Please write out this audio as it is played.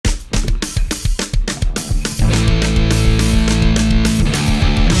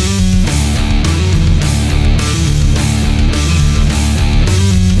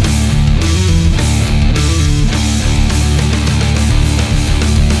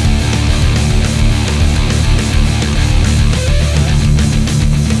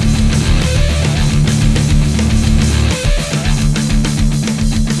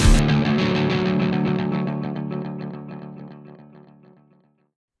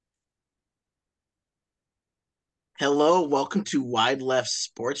Hello, welcome to Wide Left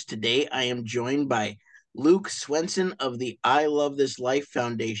Sports. Today I am joined by Luc Swensson of the I Love This Life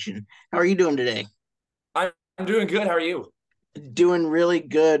Foundation. How are you doing today? I'm doing good. How are you? Doing really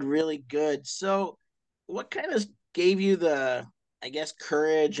good, really good. So, what kind of gave you I guess,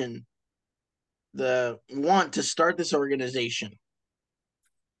 courage and the want to start this organization?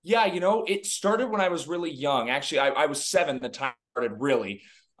 Yeah, it started when I was really young. Actually, I was seven at the time it started really.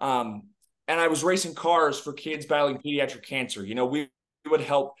 Um, and I was racing cars for kids battling pediatric cancer. We would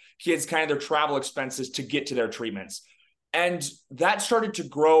help kids kind of their travel expenses to get to their treatments. And that started to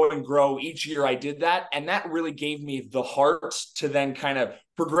grow and grow each year I did that. And that really gave me the heart to then kind of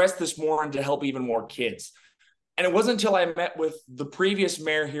progress this more and to help even more kids. And it wasn't until I met with the previous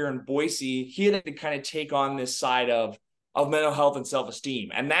mayor here in Boise, he had to kind of take on this side of mental health and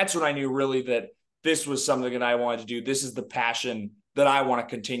self-esteem. And that's when I knew really that this was something that I wanted to do. This is the passion that I want to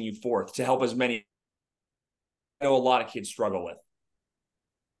continue forth to help as many. I know a lot of kids struggle with.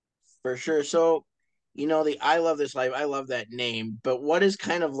 For sure. So, the I Love This Life, I love that name, but what is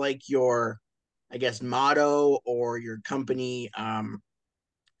kind of like your, I guess, motto or your company I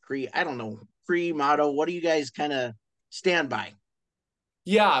don't know, free motto? What do you guys kind of stand by?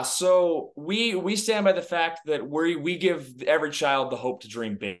 Yeah, so we stand by the fact that we give every child the hope to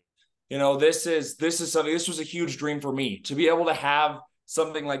dream big. This is something. This was a huge dream for me to be able to have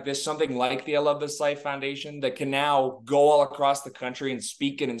something like this, something like the I Love This Life Foundation that can now go all across the country and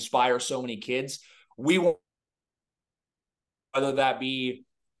speak and inspire so many kids. We want, whether that be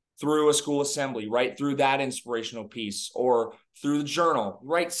through a school assembly, right, through that inspirational piece, or through the journal,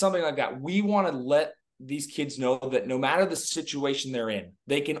 right, something like that. We want to let these kids know that no matter the situation they're in,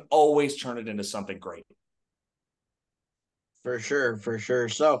 they can always turn it into something great. For sure, for sure.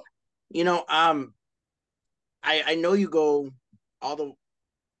 So, you know, um, I know you go all the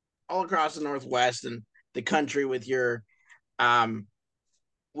all across the Northwest and the country um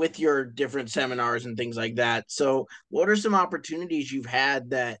with your different seminars and things like that. So, what are some opportunities you've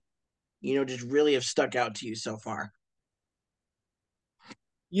had that just really have stuck out to you so far?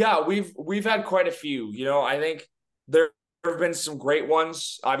 Yeah, we've had quite a few. I think there have been some great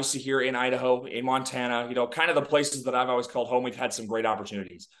ones. Obviously, here in Idaho, in Montana, kind of the places that I've always called home. We've had some great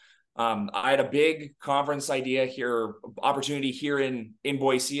opportunities. I had a big conference opportunity here in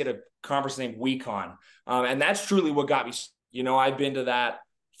Boise at a conference named WeCon, and that's truly what got me. I've been to that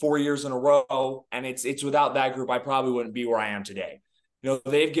 4 years in a row, and it's without that group, I probably wouldn't be where I am today.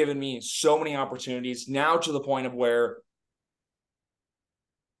 They've given me so many opportunities now to the point of where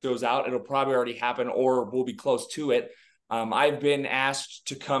goes out, it'll probably already happen or we'll be close to it. I've been asked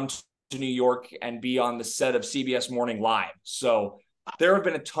to come to New York and be on the set of CBS Morning Live. So there have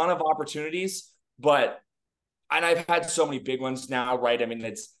been a ton of opportunities, and I've had so many big ones now, right? I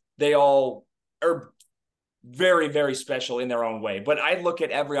mean, they all are very, very special in their own way. But I look at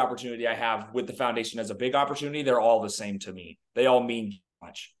every opportunity I have with the foundation as a big opportunity. They're all the same to me. They all mean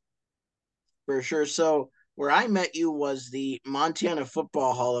much. For sure. So, where I met you was the Montana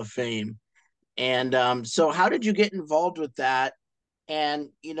Football Hall of Fame. And so how did you get involved with that? And,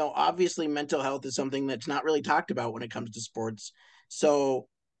 obviously mental health is something that's not really talked about when it comes to sports. So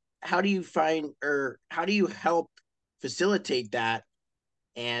how do you help facilitate that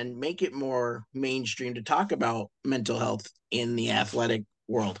and make it more mainstream to talk about mental health in the athletic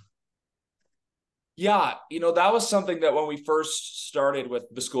world? Yeah, that was something that when we first started with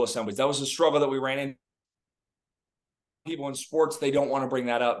the school assemblies, that was a struggle that we ran into. People in sports, they don't want to bring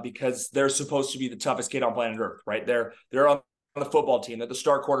that up because they're supposed to be the toughest kid on planet Earth, right? They're on the football team, they're the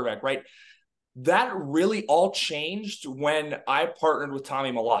star quarterback, right? That really all changed when I partnered with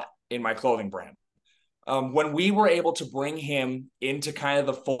Tommy Mellott in my clothing brand. When we were able to bring him into kind of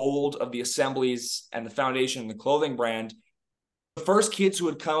the fold of the assemblies and the foundation and the clothing brand, the first kids who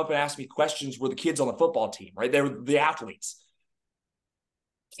would come up and ask me questions were the kids on the football team, right? They were the athletes.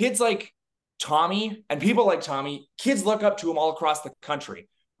 Kids like Tommy and people like Tommy, kids look up to him all across the country,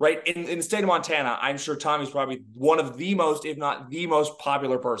 right? In the state of Montana, I'm sure Tommy's probably one of the most, if not the most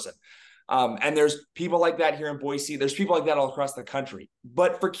popular person. And there's people like that here in Boise. There's people like that all across the country.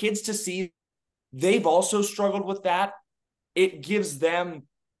 But for kids to see they've also struggled with that, it gives them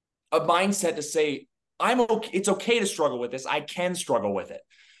a mindset to say, I'm okay. It's okay to struggle with this. I can struggle with it.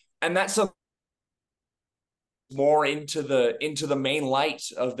 And that's something more into the main light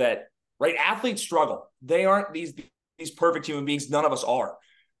of that, right? Athletes struggle. They aren't these perfect human beings. None of us are,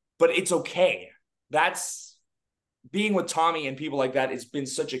 but it's okay. That's being with Tommy and people like that has been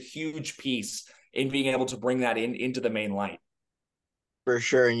such a huge piece in being able to bring that into the main light. For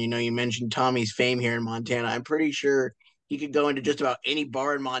sure. And you mentioned Tommy's fame here in Montana. I'm pretty sure he could go into just about any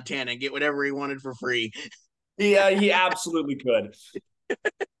bar in Montana and get whatever he wanted for free. Yeah, he absolutely could.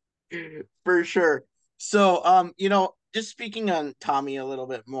 For sure. So, just speaking on Tommy a little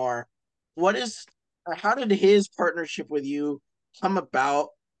bit more, what is, or how did his partnership with you come about,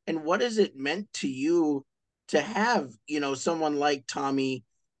 and what has it meant to you to have, someone like Tommy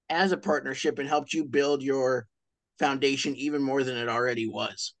as a partnership and helped you build your foundation even more than it already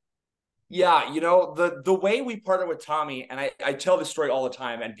was? Yeah, the way we partner with Tommy, and I tell this story all the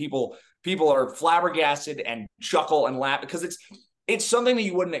time, and people are flabbergasted and chuckle and laugh because it's something that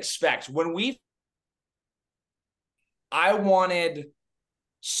you wouldn't expect. I wanted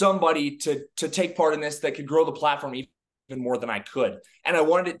somebody to take part in this that could grow the platform even more than I could. And I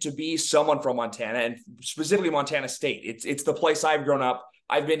wanted it to be someone from Montana, and specifically Montana State. It's the place I've grown up.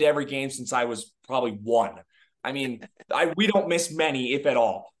 I've been to every game since I was probably one. I mean, we don't miss many, if at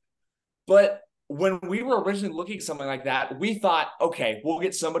all. But when we were originally looking at something like that, we thought, okay, we'll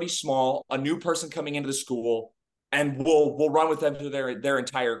get somebody small, a new person coming into the school, and we'll run with them through their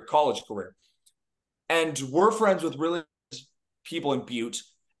entire college career. And we're friends with really people in Butte,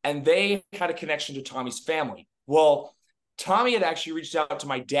 and they had a connection to Tommy's family. Well, Tommy had actually reached out to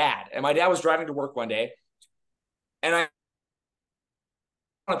my dad, and my dad was driving to work one day, and I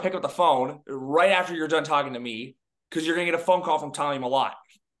want to pick up the phone right after you're done talking to me because you're going to get a phone call from Tommy Mellott.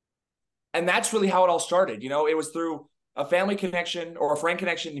 And that's really how it all started. It was through a family connection or a friend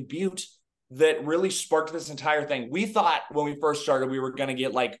connection in Butte that really sparked this entire thing. We thought when we first started, we were going to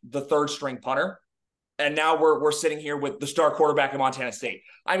get like the third string punter. And now we're sitting here with the star quarterback of Montana State.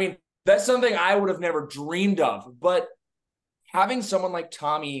 I mean, that's something I would have never dreamed of. But having someone like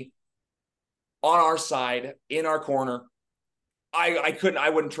Tommy on our side, in our corner,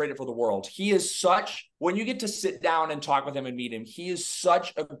 I wouldn't trade it for the world. He is when you get to sit down and talk with him and meet him, he is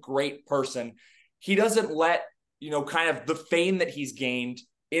such a great person. He doesn't let, kind of the fame that he's gained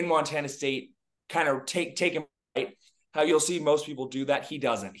in Montana State kind of take him right. How you'll see most people do that. He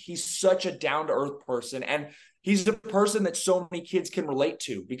doesn't. He's such a down to earth person. And he's the person that so many kids can relate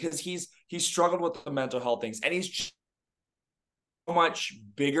to because he's struggled with the mental health things, and he's so much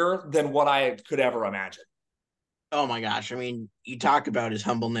bigger than what I could ever imagine. Oh my gosh. I mean, you talk about his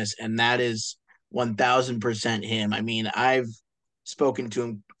humbleness, and that is 1000% him. I mean, I've spoken to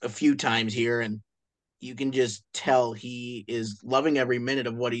him a few times here, and you can just tell he is loving every minute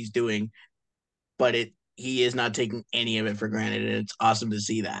of what he's doing, but he is not taking any of it for granted. And it's awesome to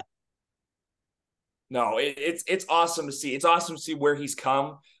see that. No, it's awesome to see. It's awesome to see where he's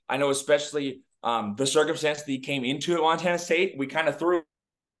come. I know, especially the circumstance that he came into at Montana State. We kind of threw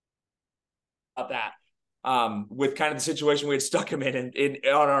about that with kind of the situation we had stuck him in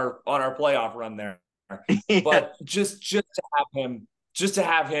on our playoff run there. Yeah, But just to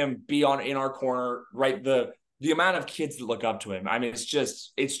have him be in our corner, right? The amount of kids that look up to him. I mean, it's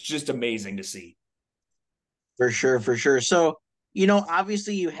just amazing to see. for sure, for sure. So,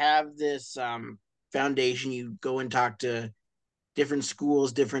 obviously you have this foundation, you go and talk to different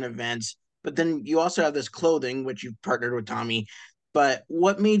schools, different events, but then you also have this clothing, which you've partnered with Tommy. But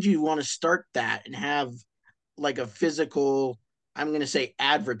what made you want to start that and have like a physical, I'm going to say,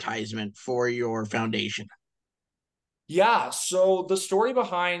 advertisement for your foundation? Yeah, so the story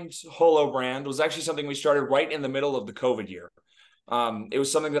behind Holo Brand was actually something we started right in the middle of the COVID year. It was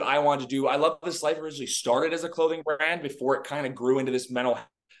something that I wanted to do. I Love This Life originally started as a clothing brand before it kind of grew into this mental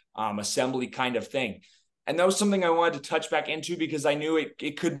assembly kind of thing. And that was something I wanted to touch back into because I knew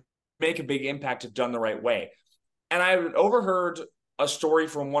it could make a big impact if done the right way. And I overheard a story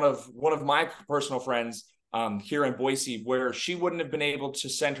from one of my personal friends here in Boise where she wouldn't have been able to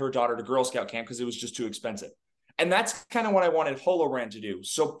send her daughter to Girl Scout camp because it was just too expensive. And that's kind of what I wanted Holo Brand to do.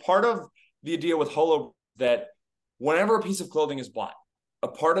 So part of the idea with Holo that whenever a piece of clothing is bought, a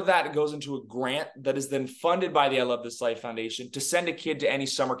part of that goes into a grant that is then funded by the I Love This Life Foundation to send a kid to any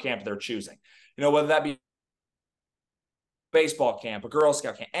summer camp they're choosing. Whether that be baseball camp, a Girl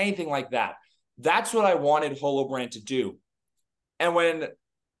Scout camp, anything like that. That's what I wanted Holo Brand to do. And when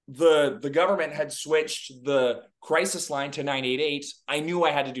the government had switched the crisis line to 988, I knew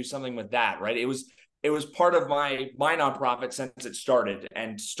I had to do something with that, right? It was part of my nonprofit since it started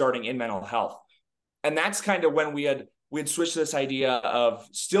and starting in mental health. And that's kind of when we had switched to this idea of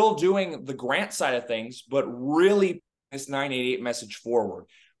still doing the grant side of things, but really this 988 message forward,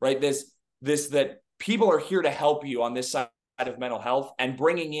 right? This that people are here to help you on this side of mental health, and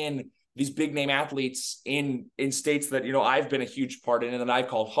bringing in these big name athletes in states that I've been a huge part in and that I've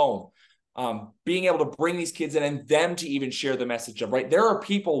called home. Being able to bring these kids in and them to even share the message of, right, there are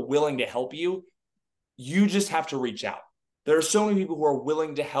people willing to help you. You just have to reach out. There are so many people who are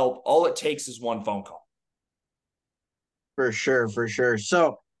willing to help. All it takes is one phone call. For sure, for sure.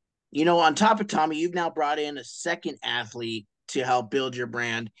 So, On top of Tommy, you've now brought in a second athlete to help build your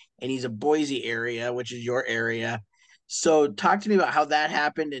brand, and he's a Boise area, which is your area. So talk to me about how that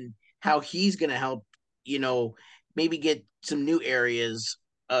happened and how he's going to help, you know, maybe get some new areas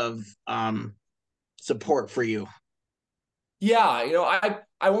of support for you. Yeah,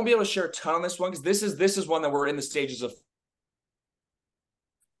 I won't be able to share a ton on this one because this is one that we're in the stages of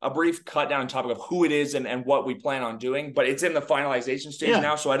a brief cut down topic of who it is and what we plan on doing, but it's in the finalization stage Yeah,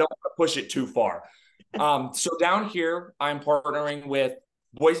 now, so I don't want to push it too far. So down here, I'm partnering with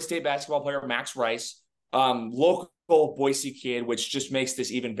Boise State basketball player Max Rice, local Boise kid, which just makes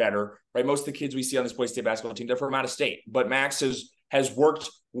this even better, right? Most of the kids we see on this Boise State basketball team, they're from out of state, but Max has worked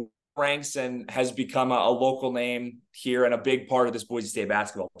ranks and has become a local name here and a big part of this Boise State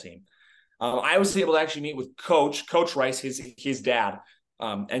basketball team. I was able to actually meet with Coach Rice, his dad,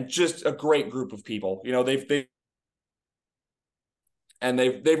 and just a great group of people. They've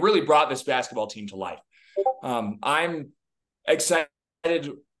really brought this basketball team to life. I'm excited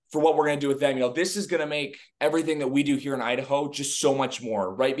for what we're going to do with them. This is going to make everything that we do here in Idaho just so much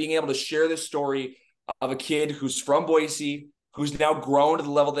more, right? Being able to share this story of a kid who's from Boise, who's now grown to the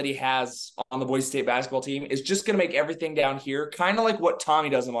level that he has on the Boise State basketball team, is just going to make everything down here kind of like what Tommy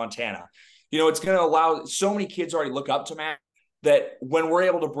does in Montana. It's going to allow so many kids already look up to Matt that when we're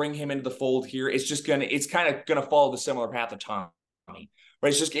able to bring him into the fold here, it's kind of going to follow the similar path of Tommy, right?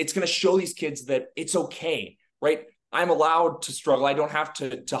 It's going to show these kids that it's okay, right? I'm allowed to struggle. I don't have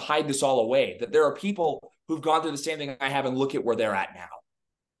to hide this all away, that there are people who've gone through the same thing I have and look at where they're at now.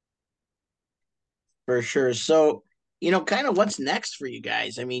 for sure. So, kind of what's next for you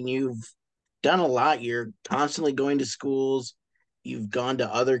guys? I mean, you've done a lot. You're constantly going to schools. You've gone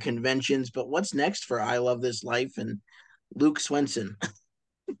to other conventions, but what's next for I Love This Life and Luc Swensson?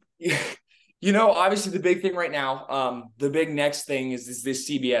 Obviously the big thing right now, the big next thing is this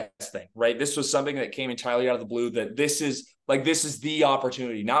CBS thing, right? This was something that came entirely out of the blue, that this is the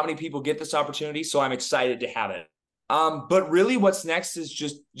opportunity. Not many people get this opportunity, so I'm excited to have it. But really what's next is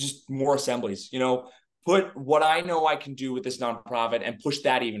just more assemblies, put what I know I can do with this nonprofit and push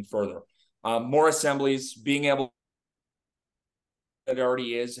that even further. More assemblies, being able that it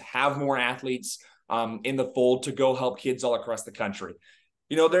already is, have more athletes in the fold to go help kids all across the country.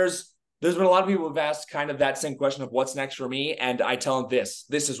 There's been a lot of people who've asked kind of that same question of what's next for me. And I tell them this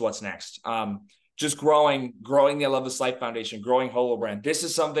is what's next. Just growing the I Love This Life Foundation, growing Holo Brand. This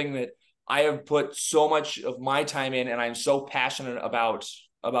is something that I have put so much of my time in, and I'm so passionate about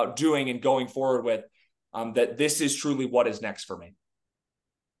doing and going forward with, that this is truly what is next for me.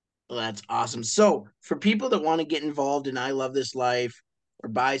 Well, that's awesome. So for people that want to get involved in I Love This Life or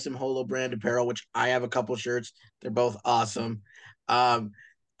buy some Holo Brand apparel, which I have a couple shirts, they're both awesome. How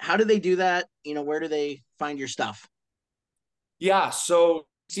do they do that? Where do they find your stuff? Yeah, so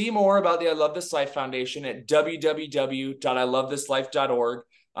see more about the I Love This Life Foundation at www.ilovethislife.org.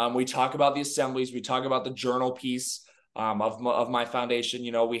 We talk about the assemblies. We talk about the journal piece of my foundation.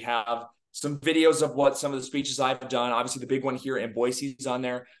 We have some videos of what some of the speeches I've done. Obviously, the big one here in Boise is on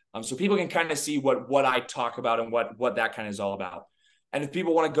there. So people can kind of see what I talk about and what that kind of is all about. And if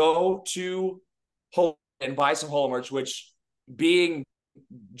people want to go to Holo and buy some Holo merch, which being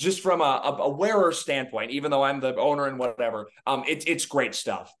just from a wearer standpoint, even though I'm the owner and whatever, it's great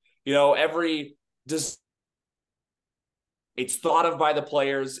stuff. It's thought of by the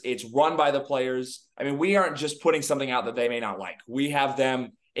players. It's run by the players. I mean, we aren't just putting something out that they may not like. We have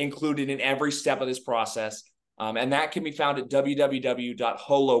them included in every step of this process. And that can be found at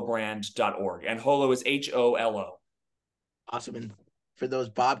www.holobrand.org. And Holo is HOLO. Awesome. And for those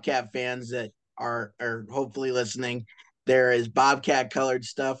Bobcat fans that are hopefully listening, there is Bobcat colored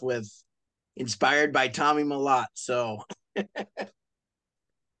stuff inspired by Tommy Mellott. So,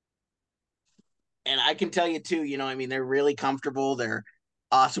 and I can tell you too, they're really comfortable. They're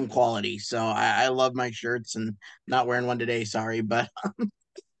awesome quality. So I love my shirts, and not wearing one today. Sorry, but,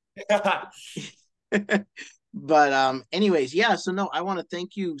 but anyways, yeah. So no, I want to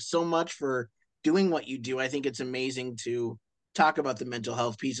thank you so much for doing what you do. I think it's amazing to talk about the mental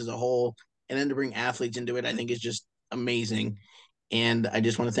health piece as a whole, and then to bring athletes into it. I think is just amazing. And I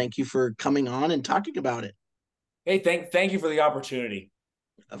just want to thank you for coming on and talking about it. Hey, thank you for the opportunity.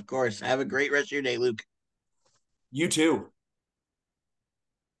 Of course. Have a great rest of your day, Luke. You too.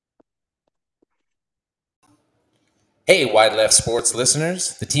 Hey, Wide Left Sports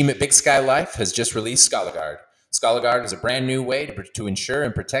listeners. The team at Big Sky Life has just released Scholar Guard. Scholar Guard is a brand new way to ensure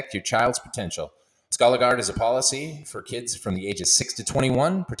and protect your child's potential. Scholar Guard is a policy for kids from the ages 6 to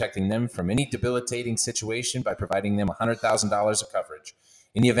 21, protecting them from any debilitating situation by providing them $100,000 of coverage.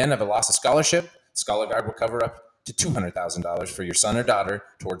 In the event of a loss of scholarship, Scholar Guard will cover up to $200,000 for your son or daughter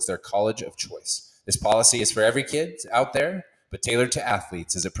towards their college of choice. This policy is for every kid out there, but tailored to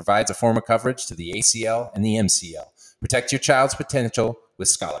athletes as it provides a form of coverage to the ACL and the MCL. Protect your child's potential with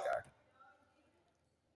ScholarGuard.